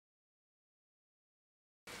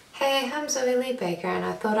Hey, I'm Zoe Lee Baker and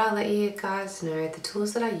I thought I'd let you guys know the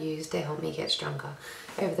tools that I use to help me get stronger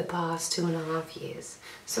over the past 2.5 years.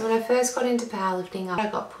 So when I first got into powerlifting,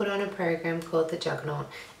 I got put on a program called the Juggernaut,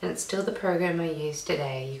 and it's still the program I use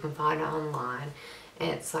today. You can find it online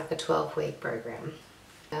and it's like a 12-week program.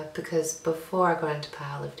 Because before I got into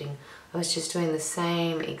powerlifting, I was just doing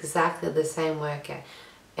exactly the same workout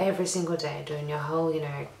every single day, doing your whole,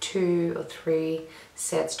 2 or 3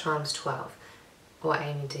 sets times 12. Or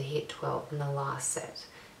aiming to hit 12 in the last set,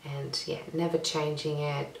 and yeah, never changing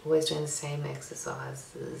it, always doing the same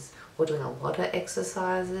exercises or doing a lot of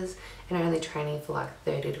exercises and only training for like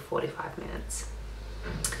 30 to 45 minutes.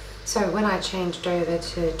 So when I changed over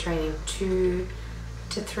to training 2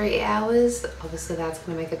 to 3 hours, obviously that's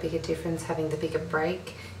going to make a bigger difference, having the bigger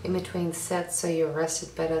break in between sets so you're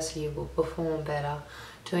rested better, so you will perform better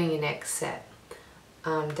doing your next set.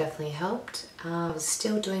 Definitely helped. I was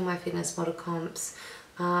still doing my fitness model comps.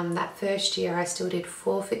 That first year I still did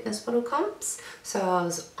 4 fitness model comps, so I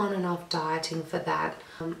was on and off dieting for that.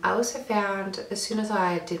 I also found as soon as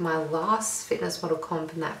I did my last fitness model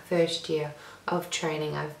comp in that first year of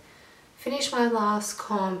training, I've finished my last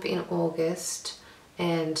comp in August,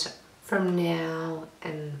 and from now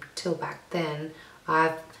until back then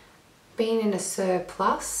I've been in a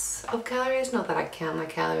surplus of calories. Not that I count my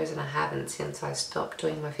calories, and I haven't since I stopped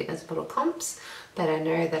doing my fitness model comps, but I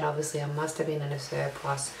know that obviously I must have been in a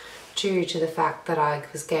surplus due to the fact that I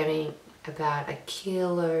was gaining about 1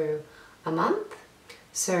 kilo a month.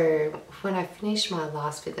 So when I finished my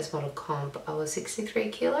last fitness model comp, I was 63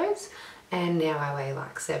 kilos, and now I weigh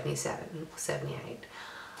like 77 or 78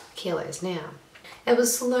 kilos now. It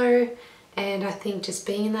was slow, and I think just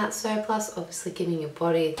being in that surplus, obviously giving your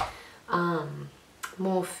body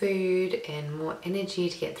more food and more energy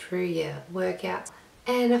to get through your workouts.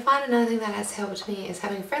 And I find another thing that has helped me is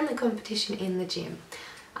having friendly competition in the gym.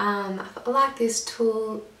 I like this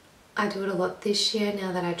tool. I do it a lot this year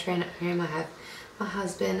now that I train at home. I have my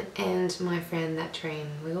husband and my friend that train.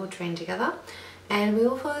 We all train together and we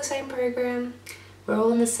all follow the same program. We're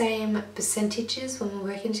all in the same percentages when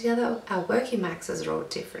we're working together. Our working maxes are all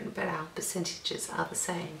different, but our percentages are the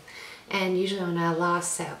same. And usually on our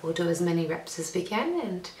last set we'll do as many reps as we can,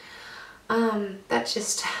 and that's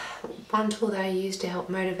just one tool that I use to help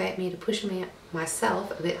motivate me to push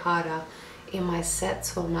myself a bit harder in my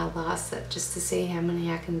sets or my last set, just to see how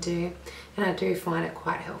many I can do. And I do find it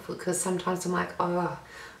quite helpful because sometimes I'm like, oh,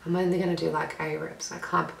 I'm only going to do like 8 reps, I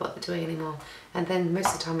can't be bothered doing anymore. And then most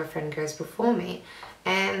of the time my friend goes before me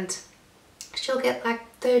and she'll get like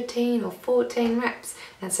 13 or 14 reps,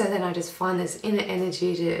 and so then I just find this inner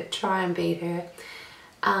energy to try and beat her.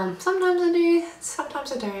 Sometimes I do,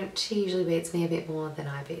 sometimes I don't. She usually beats me a bit more than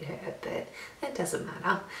I beat her, but it doesn't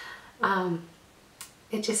matter.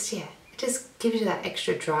 It just gives you that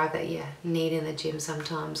extra drive that you need in the gym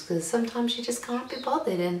sometimes, because sometimes you just can't be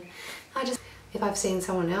bothered. And if I've seen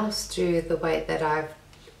someone else do the weight that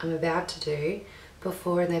I'm about to do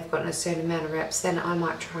before and they've gotten a certain amount of reps, then I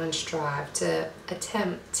might try and strive to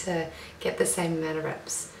attempt to get the same amount of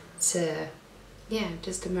reps to,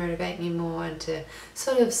 just to motivate me more and to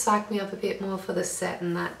sort of psych me up a bit more for the set,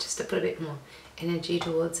 and that just to put a bit more energy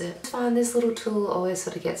towards it. I find this little tool always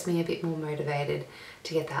sort of gets me a bit more motivated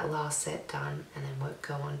to get that last set done and then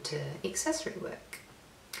go on to accessory work.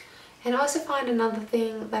 And I also find another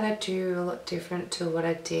thing that I do a lot different to what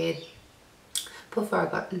I did before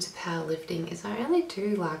I got into powerlifting is I only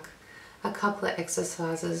do like a couple of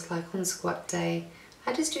exercises. Like on squat day,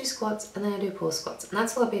 I just do squats and then I do pull squats, and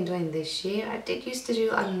that's all I've been doing this year. I did used to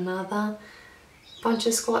do another bunch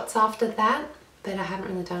of squats after that, but I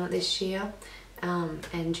haven't really done it this year,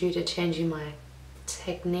 and due to changing my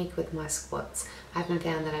technique with my squats, I haven't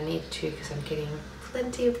found that I need to, because I'm getting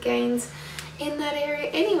plenty of gains in that area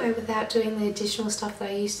anyway without doing the additional stuff that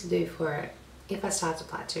I used to do for it. If I start to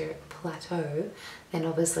plateau, then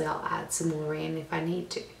obviously I'll add some more in if I need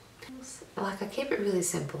to. Like, I keep it really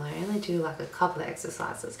simple. I only do like a couple of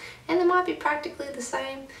exercises, and they might be practically the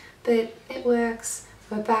same, but it works.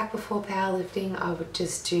 But back before powerlifting, I would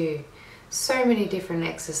just do so many different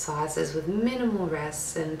exercises with minimal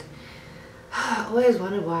rests, and I always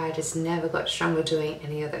wondered why I just never got stronger doing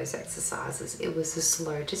any of those exercises. It was so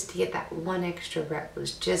slow. Just to get that one extra rep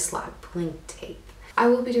was just like pulling teeth. I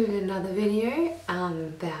will be doing another video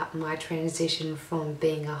about my transition from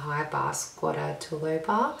being a high bar squatter to low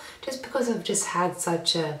bar, just because I've just had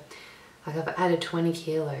such a, I've added 20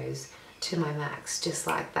 kilos to my max just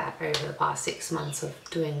like that over the past 6 months of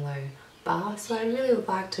doing low bar. So I really would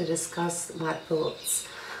like to discuss my thoughts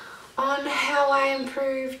on how I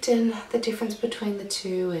improved and the difference between the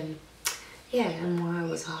two, and yeah, and why I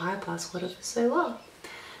was a high bar squatter for so long.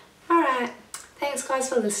 Thanks guys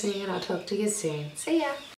for listening, and I'll talk to you soon. See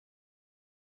ya!